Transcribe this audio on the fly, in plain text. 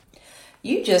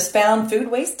You just found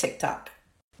Food Waste TikTok.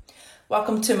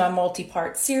 Welcome to my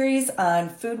multi-part series on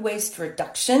food waste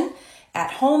reduction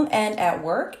at home and at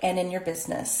work and in your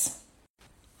business.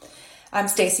 I'm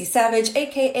Stacy Savage,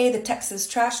 aka the Texas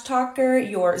Trash Talker,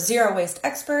 your zero waste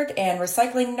expert and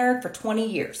recycling nerd for 20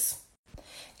 years.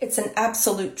 It's an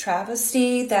absolute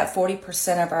travesty that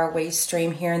 40% of our waste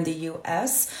stream here in the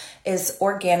U.S. is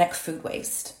organic food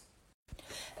waste.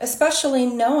 Especially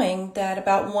knowing that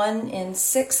about 1 in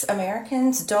 6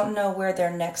 Americans don't know where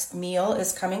their next meal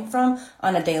is coming from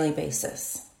on a daily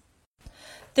basis.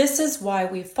 This is why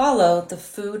we follow the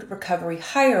food recovery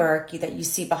hierarchy that you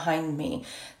see behind me.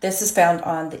 This is found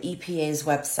on the EPA's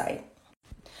website.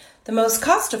 The most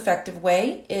cost-effective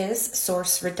way is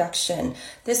source reduction.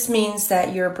 This means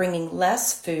that you're bringing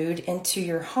less food into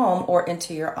your home or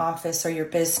into your office or your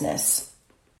business.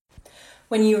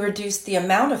 When you reduce the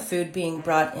amount of food being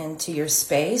brought into your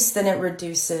space, then it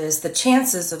reduces the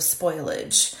chances of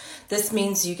spoilage. This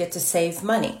means you get to save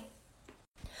money.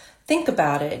 Think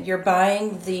about it. You're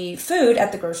buying the food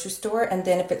at the grocery store, and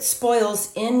then if it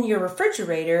spoils in your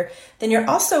refrigerator, then you're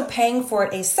also paying for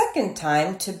it a second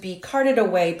time to be carted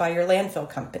away by your landfill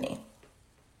company.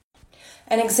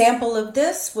 An example of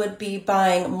this would be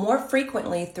buying more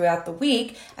frequently throughout the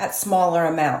week at smaller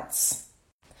amounts.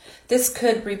 This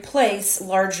could replace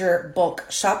larger bulk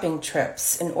shopping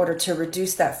trips in order to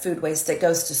reduce that food waste that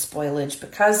goes to spoilage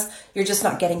because you're just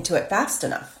not getting to it fast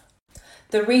enough.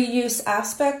 The reuse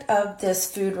aspect of this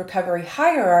food recovery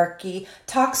hierarchy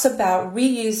talks about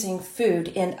reusing food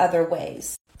in other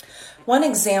ways. One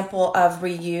example of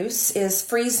reuse is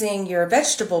freezing your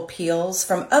vegetable peels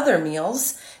from other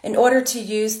meals in order to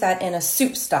use that in a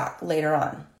soup stock later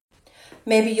on.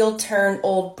 Maybe you'll turn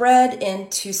old bread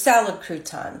into salad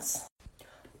croutons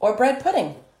or bread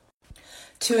pudding.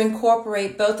 To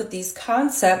incorporate both of these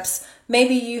concepts,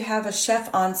 maybe you have a chef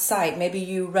on site, maybe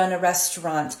you run a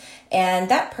restaurant, and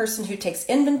that person who takes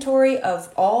inventory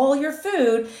of all your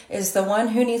food is the one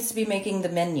who needs to be making the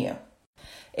menu.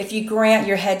 If you grant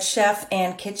your head chef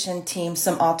and kitchen team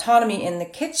some autonomy in the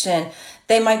kitchen,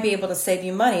 they might be able to save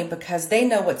you money because they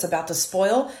know what's about to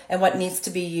spoil and what needs to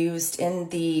be used in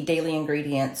the daily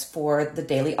ingredients for the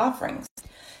daily offerings.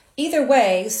 Either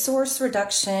way, source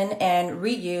reduction and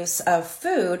reuse of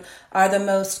food are the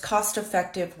most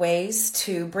cost-effective ways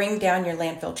to bring down your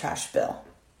landfill trash bill.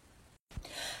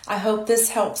 I hope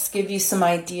this helps give you some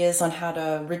ideas on how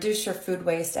to reduce your food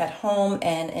waste at home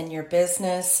and in your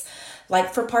business.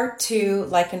 Like for part 2,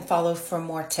 like and follow for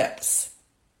more tips.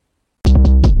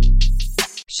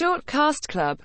 Short Cast Club